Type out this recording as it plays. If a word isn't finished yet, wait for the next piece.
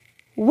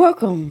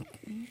Welcome.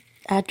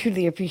 I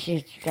truly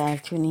appreciate you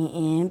guys tuning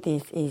in.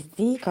 This is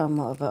the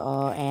Karma of It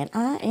All, and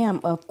I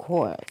am, of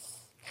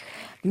course,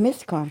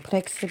 Miss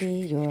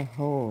Complexity, your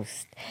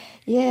host.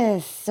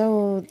 Yes,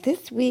 so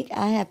this week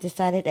I have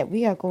decided that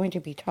we are going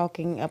to be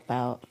talking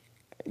about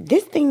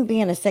this thing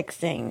being a sex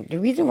thing. The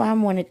reason why I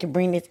wanted to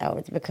bring this out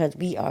is because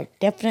we are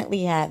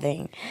definitely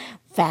having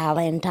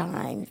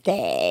Valentine's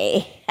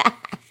Day.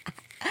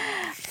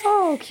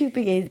 Oh,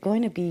 Cupid is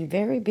going to be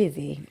very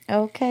busy.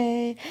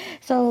 Okay.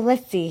 So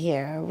let's see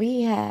here.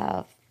 We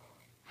have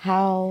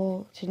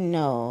how to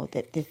know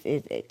that this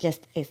is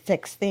just a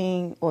sex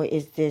thing or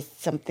is this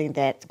something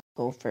that's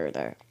go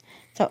further.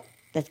 So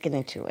let's get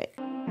into it.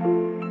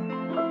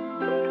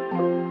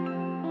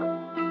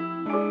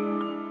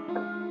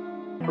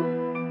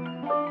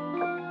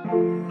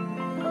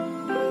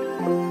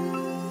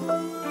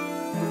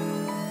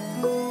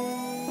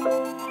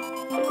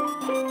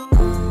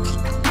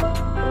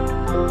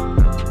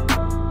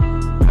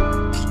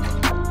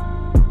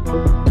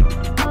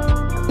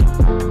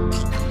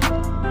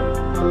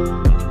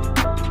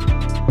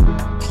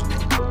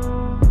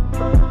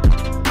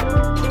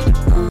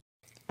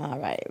 All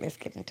right, let's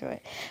get into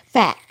it.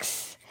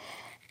 Facts.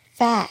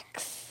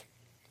 Facts.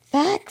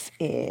 Facts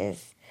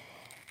is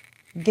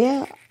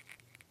there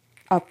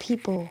are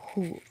people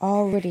who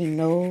already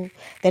know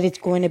that it's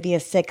going to be a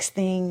sex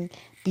thing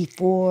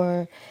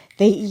before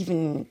they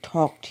even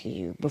talk to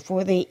you,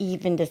 before they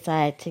even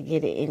decide to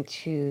get it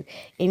into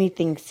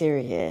anything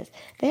serious.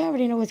 They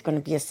already know it's going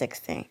to be a sex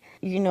thing.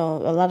 You know,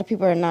 a lot of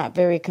people are not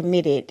very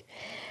committed.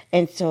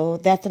 And so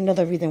that's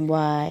another reason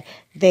why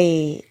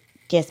they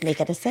just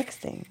make it a sex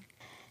thing.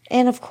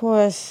 And of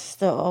course,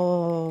 the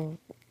old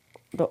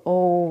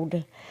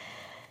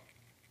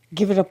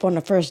give it up on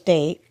the first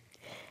date.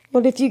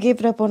 Well, if you give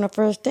it up on the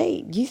first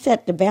date, you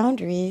set the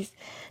boundaries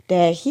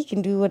that he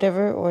can do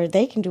whatever or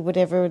they can do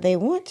whatever they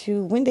want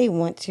to when they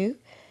want to.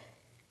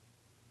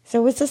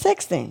 So it's a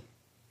sex thing.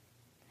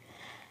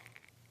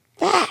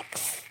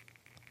 Facts.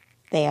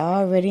 They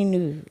already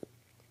knew.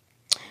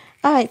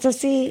 All right, so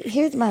see,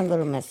 here's my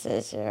little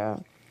message.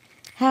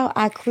 How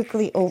I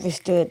quickly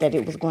understood that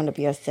it was going to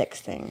be a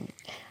sex thing.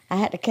 I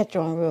had to catch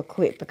on real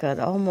quick because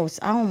I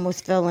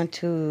almost fell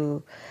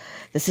into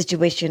the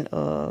situation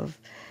of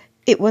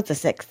it was a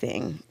sex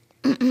thing.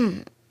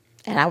 And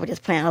I was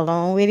just playing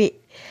along with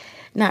it,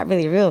 not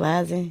really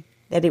realizing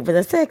that it was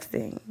a sex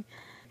thing.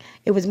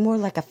 It was more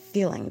like a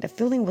feeling. The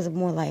feeling was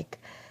more like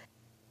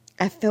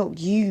I felt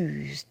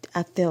used.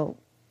 I felt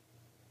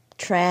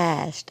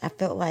trashed. I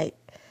felt like,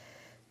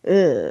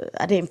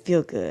 I didn't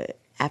feel good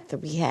after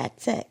we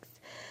had sex.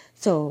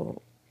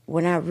 So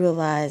when I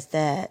realized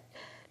that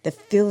the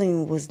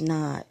feeling was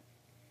not,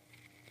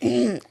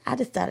 I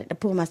decided to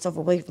pull myself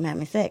away from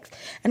having sex.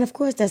 And of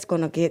course, that's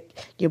going to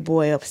get your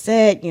boy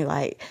upset. You're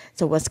like,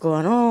 so what's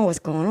going on? What's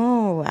going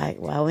on?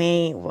 Why we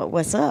ain't,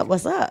 what's up?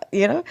 What's up?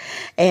 You know?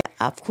 And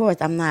of course,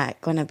 I'm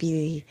not going to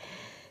be,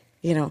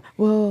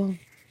 well,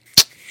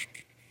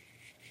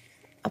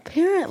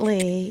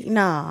 apparently,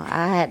 no,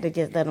 I had to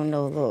just let him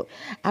know, look,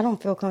 I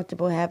don't feel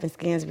comfortable having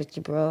skins with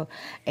you, bro.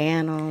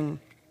 And,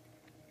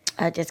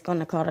 I just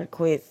gonna call it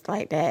quits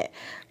like that.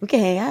 We can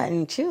hang out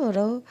and chill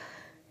though.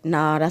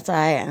 No, that's all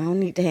right. I don't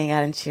need to hang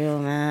out and chill,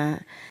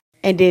 man.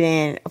 And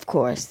then, of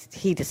course,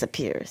 he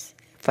disappears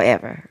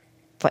forever.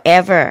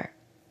 Forever.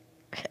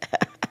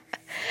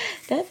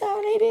 That's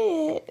how they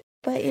did.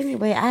 But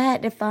anyway, I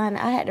had to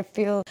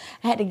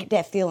get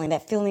that feeling.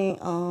 That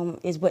feeling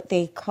is what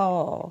they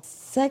call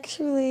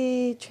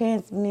sexually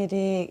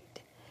transmitted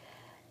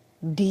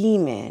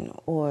demon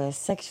or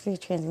sexually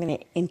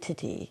transmitted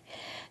entity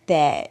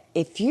that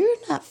if you're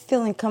not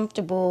feeling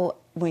comfortable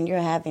when you're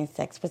having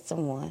sex with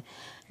someone,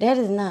 that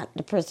is not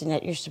the person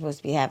that you're supposed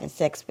to be having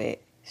sex with,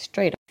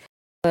 straight up.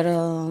 But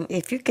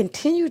if you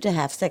continue to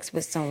have sex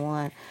with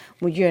someone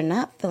when you're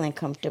not feeling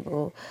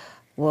comfortable,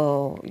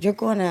 well, you're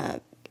going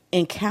to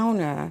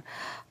encounter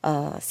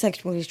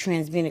sexually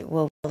transmitted,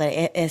 well,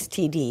 an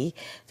STD.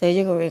 So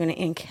you're going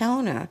to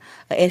encounter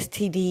a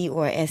STD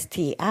or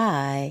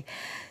STI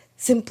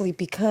simply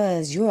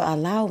because you're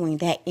allowing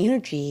that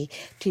energy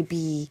to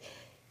be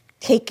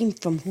taken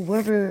from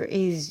whoever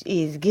is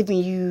giving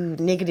you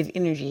negative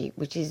energy,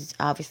 which is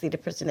obviously the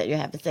person that you're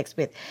having sex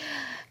with,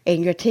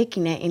 and you're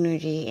taking that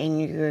energy and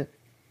you're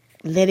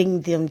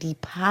letting them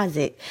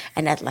deposit.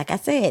 And that's, like I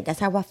said, that's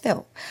how I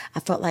felt.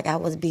 I felt like I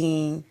was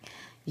being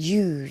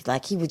used,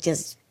 like he was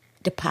just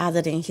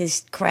depositing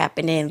his crap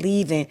and then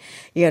leaving,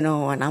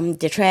 and I'm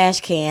the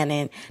trash can.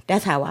 And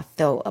that's how I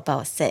felt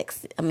about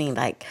sex. I mean,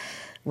 like,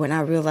 when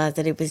I realized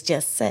that it was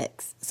just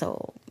sex.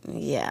 So,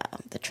 yeah,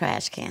 the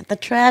trash can. The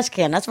trash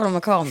can. That's what I'm going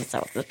to call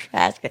myself. The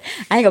trash can.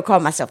 I ain't going to call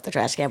myself the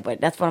trash can,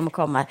 but that's what I'm going to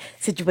call my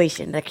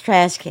situation. The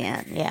trash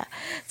can. Yeah.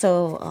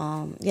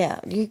 So, yeah,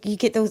 you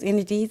get those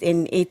entities,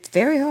 and it's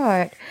very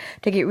hard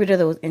to get rid of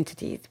those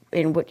entities.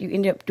 And what you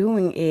end up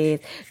doing is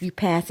you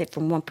pass it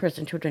from one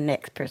person to the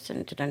next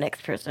person to the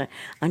next person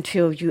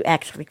until you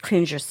actually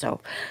cleanse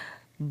yourself.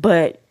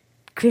 But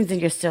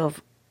cleansing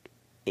yourself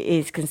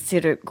is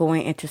considered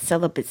going into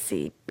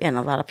celibacy, and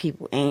a lot of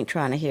people ain't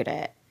trying to hear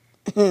that.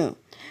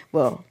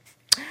 Well,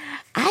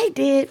 I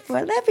did for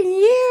 11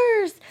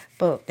 years,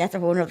 but that's a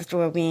whole nother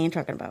story we ain't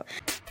talking about.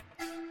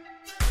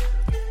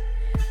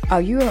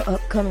 Are you an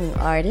upcoming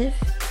artist?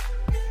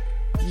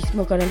 You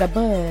smoke under the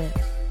bud?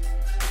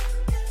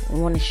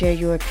 Want to share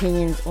your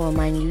opinions on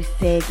my new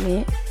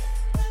segment,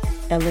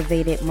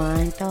 Elevated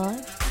Mind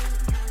Thoughts?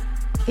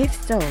 If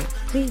so,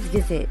 please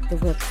visit the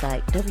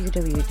website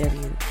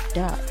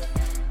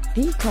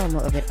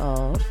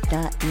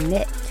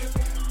www.thekarmaofitall.net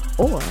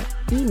or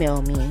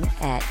email me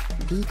at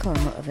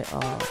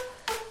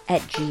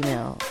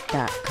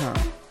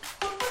thekarmaofitall@gmail.com.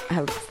 I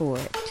look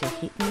forward to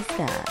hitting the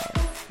skies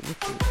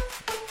with you.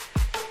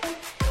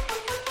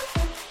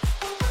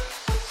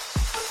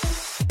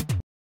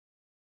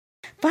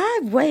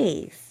 5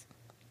 ways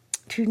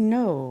to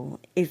know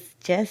it's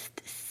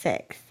just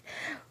sex.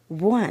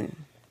 1,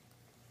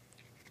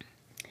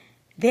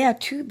 they are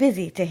too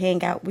busy to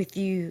hang out with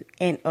you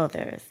and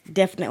others.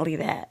 Definitely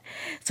that.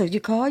 So you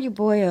call your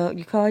boy up, or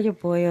you call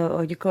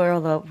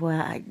up,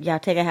 well, y'all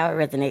take it how it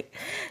resonates.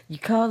 You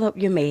call up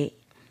your mate,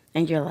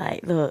 and you're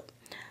like, look,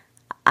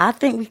 I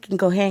think we can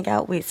go hang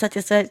out with such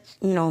and such,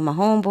 my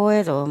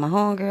homeboys or my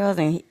homegirls,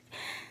 and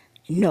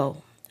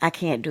no, I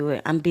can't do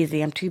it. I'm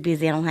busy. I'm too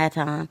busy. I don't have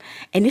time.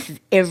 And this is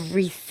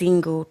every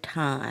single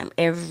time,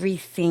 every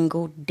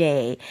single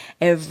day,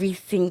 every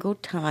single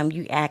time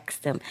you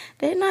ask them.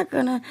 They're not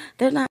gonna,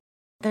 they're not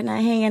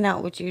hanging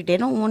out with you. They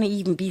don't want to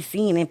even be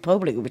seen in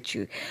public with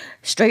you,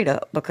 straight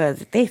up.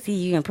 Because if they see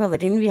you in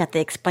public, then you have to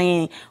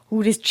explain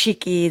who this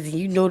chick is,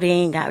 and they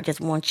ain't got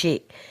just one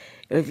chick.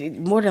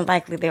 More than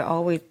likely, they're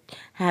always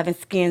having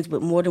skins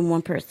with more than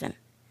one person.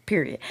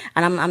 Period.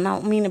 And I'm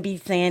not mean to be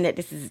saying that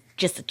this is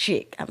just a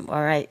chick.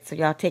 All right. So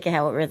y'all take it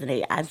how it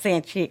resonates. I'm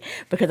saying chick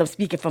because I'm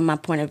speaking from my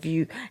point of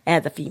view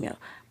as a female.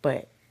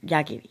 But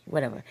y'all get it.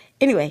 Whatever.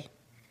 Anyway,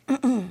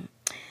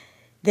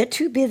 they're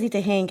too busy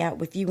to hang out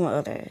with you and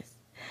others.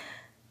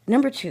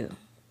 Number 2,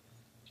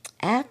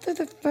 after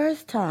the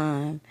first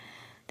time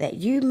that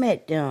you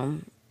met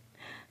them,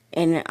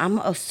 and I'm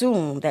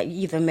assume that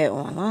you either met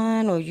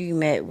online or you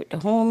met with the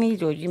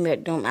homies or you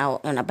met them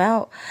out and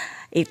about.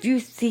 If you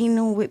seen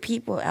them with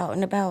people out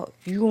and about,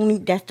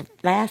 that's the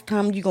last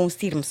time you gonna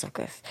see them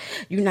suckers.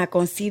 You're not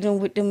gonna see them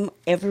with them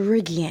ever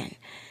again.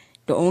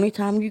 The only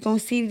time you gonna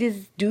see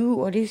this dude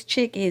or this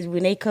chick is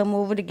when they come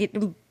over to get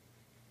them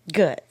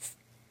guts.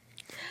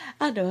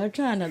 I know I'm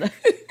trying not to.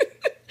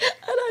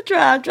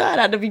 I'm trying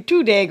not to be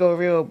too daggone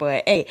real,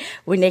 but hey,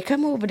 when they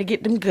come over to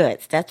get them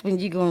guts, that's when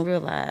you gonna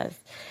realize,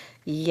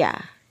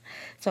 yeah.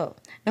 So,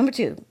 number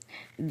 2,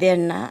 they're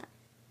not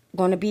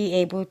going to be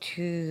able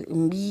to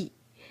meet,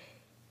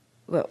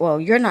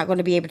 well, you're not going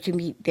to be able to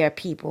meet their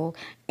people.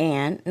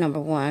 And number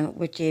 1,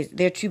 which is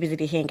they're too busy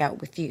to hang out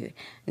with you.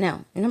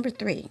 Now, number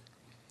 3,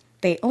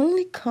 they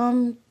only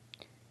come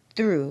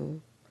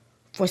through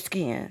for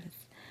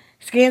skins.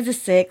 Skins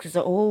is sex. It's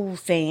an old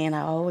saying.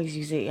 I always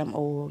use it. I'm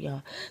old,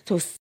 y'all. So,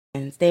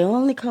 skins, they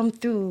only come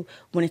through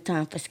when it's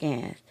time for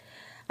skins.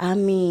 I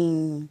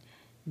mean,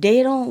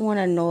 they don't want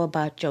to know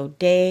about your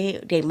day.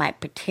 They might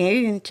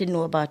pretend to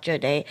know about your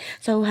day.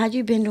 So, how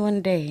you been doing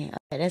today?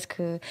 Okay, that's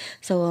cool.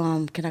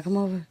 So, can I come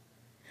over?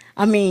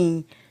 I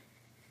mean,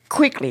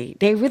 quickly.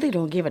 They really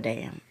don't give a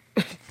damn.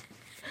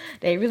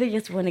 They really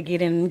just want to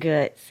get in them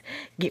guts,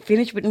 get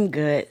finished with them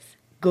guts,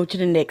 go to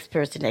the next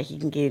person that he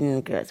can get in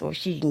the guts, or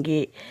she can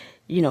get,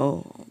 you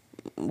know,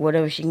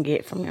 whatever she can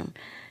get from him.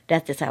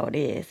 That's just how it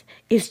is.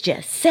 It's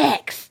just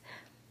sex.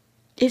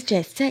 It's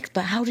just sex,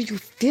 but how do you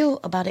feel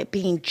about it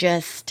being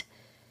just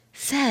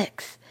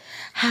sex?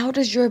 How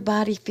does your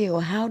body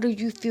feel? How do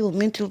you feel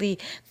mentally,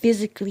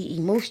 physically,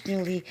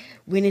 emotionally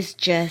when it's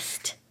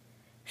just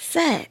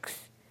sex?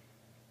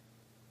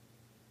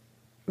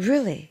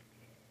 Really?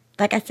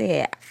 Like I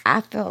said,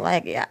 I felt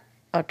like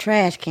a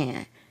trash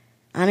can.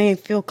 I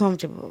didn't feel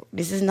comfortable.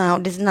 This is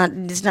not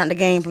the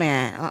game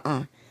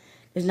plan.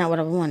 It's not what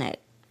I wanted.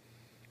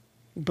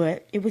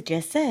 But it was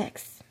just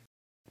sex.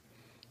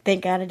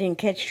 Thank God I didn't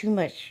catch too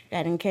much.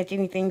 I didn't catch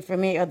anything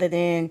from it other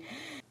than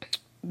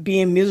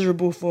being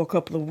miserable for a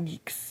couple of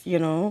weeks.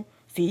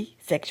 See,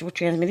 sexual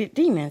transmitted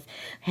demons.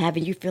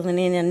 Having you feeling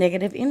in a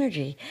negative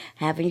energy.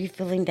 Having you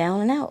feeling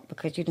down and out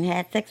because you didn't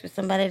have sex with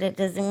somebody that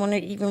doesn't want to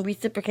even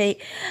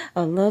reciprocate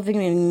a loving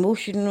and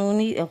emotional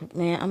need. Oh,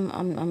 man,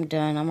 I'm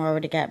done. I'm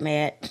already got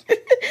mad. I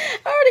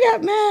already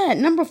got mad.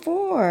 Number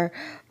 4.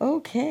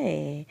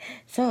 Okay.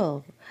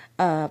 So,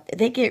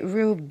 they get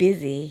real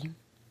busy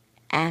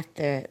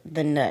after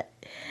the nut.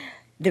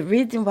 The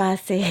reason why I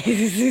say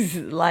it's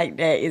like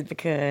that is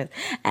because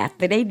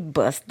after they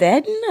bust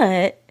that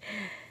nut,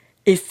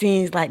 it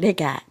seems like they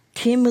got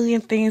 10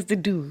 million things to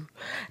do.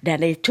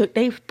 That they took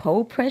their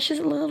poor precious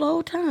little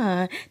old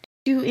time to get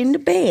you in the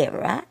bed,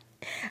 right?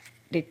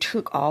 They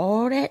took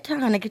all that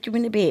time to get you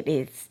in the bed.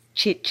 They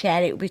chit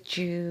chatted with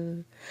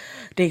you.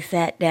 They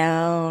sat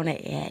down,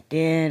 they had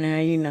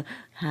dinner,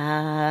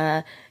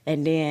 and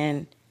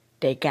then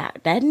They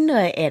got that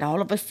nut, and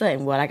all of a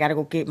sudden, well, I gotta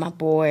go get my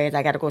boys.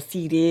 I gotta go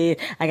see this.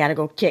 I gotta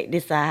go check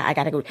this out. I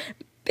gotta go.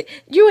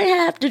 You ain't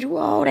have to do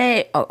all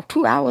that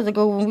 2 hours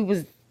ago when we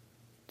was.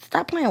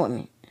 Stop playing with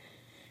me.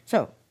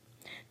 So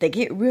they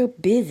get real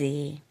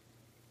busy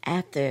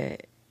after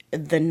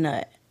the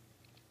nut.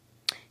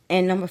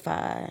 And number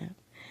 5,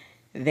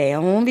 they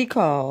only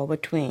call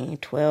between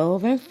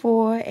 12 and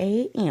 4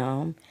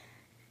 a.m.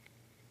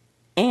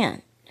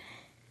 and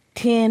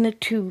 10 to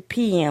 2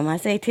 p.m. I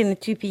say 10 to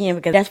 2 p.m.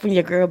 because that's when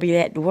your girl be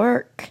at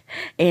work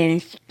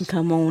and she can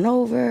come on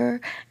over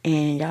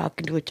and y'all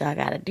can do what y'all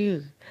gotta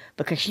do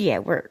because she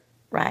at work,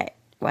 right?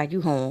 While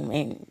you home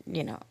and,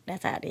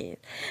 that's how it is.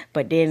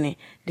 But then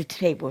the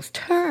tables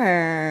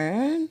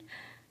turn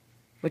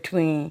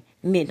between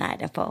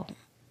midnight and 4.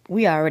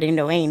 We already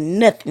know ain't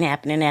nothing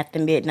happening after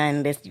midnight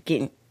unless you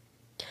getting,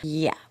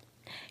 yeah.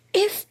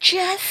 It's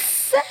just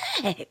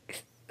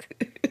sex.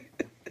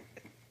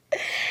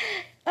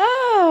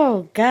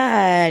 Oh,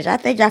 gosh. I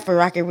thank y'all for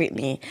rocking with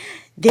me.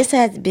 This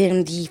has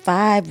been the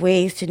 5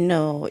 ways to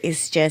know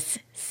it's just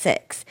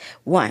sex.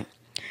 1,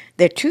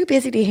 they're too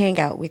busy to hang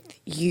out with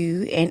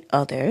you and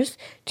others.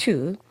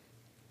 2,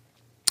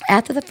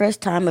 after the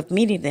first time of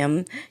meeting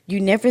them, you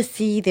never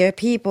see their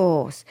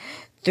peoples.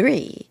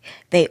 3,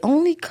 they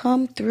only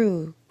come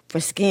through for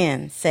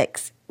skin,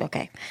 sex.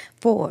 Okay.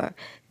 4,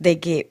 they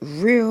get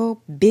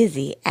real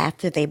busy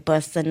after they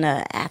bust a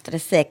nut, after the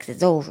sex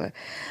is over.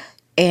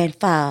 And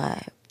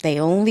 5, they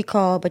only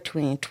call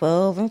between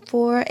 12 and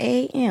 4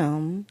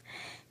 a.m.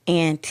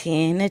 and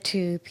 10 to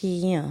 2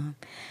 p.m.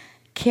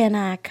 Can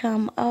I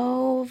come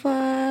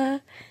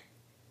over?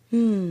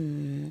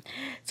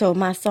 So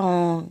my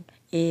song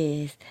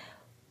is,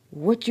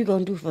 what you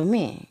gonna do for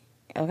me?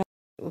 Okay?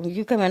 When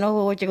you coming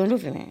over, what you gonna do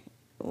for me?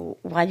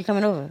 Why you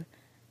coming over?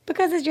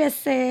 Because it's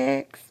just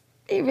sex.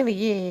 It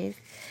really is.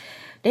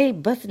 They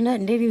busting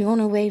nothing. They be on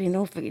their way.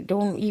 They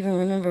don't even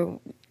remember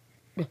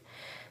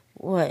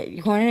what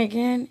you going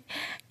again.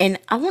 And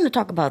I want to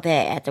talk about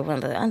that after one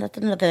of the. That's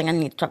another thing I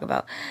need to talk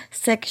about.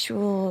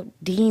 Sexual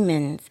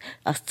demons,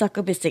 a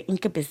succubus, an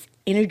incubus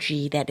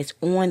energy that is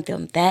on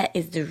them. That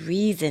is the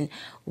reason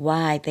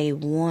why they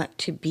want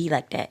to be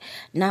like that.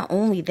 Not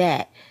only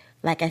that,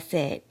 like I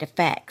said, the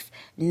facts,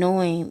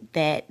 knowing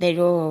that they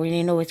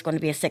already know it's going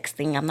to be a sex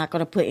thing. I'm not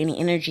going to put any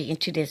energy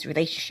into this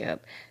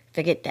relationship.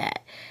 Forget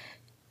that.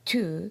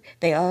 2,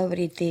 they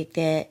already think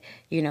that,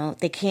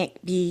 they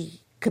can't be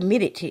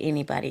committed to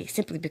anybody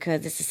simply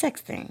because it's a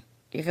sex thing.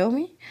 You feel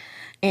me?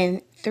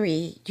 And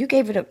 3, you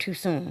gave it up too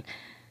soon.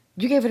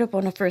 You gave it up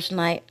on the first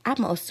night. I'm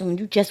gonna assume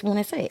you just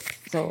wanted sex.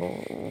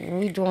 So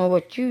we doing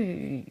what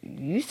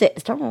you set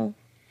the tone.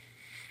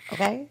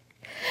 Okay?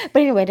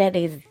 But anyway, that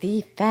is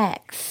the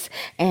facts.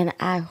 And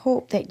I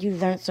hope that you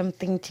learned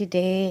something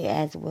today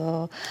as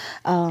well.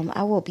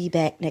 I will be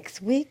back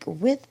next week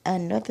with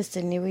another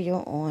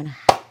scenario on.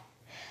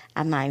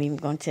 I'm not even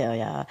going to tell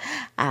y'all.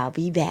 I'll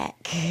be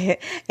back.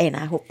 And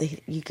I hope that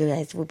you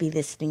guys will be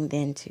listening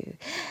then too.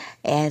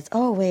 As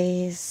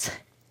always,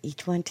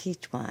 each one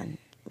teach one.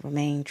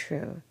 Remain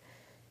true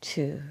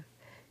to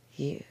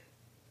you.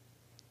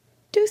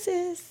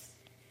 Deuces.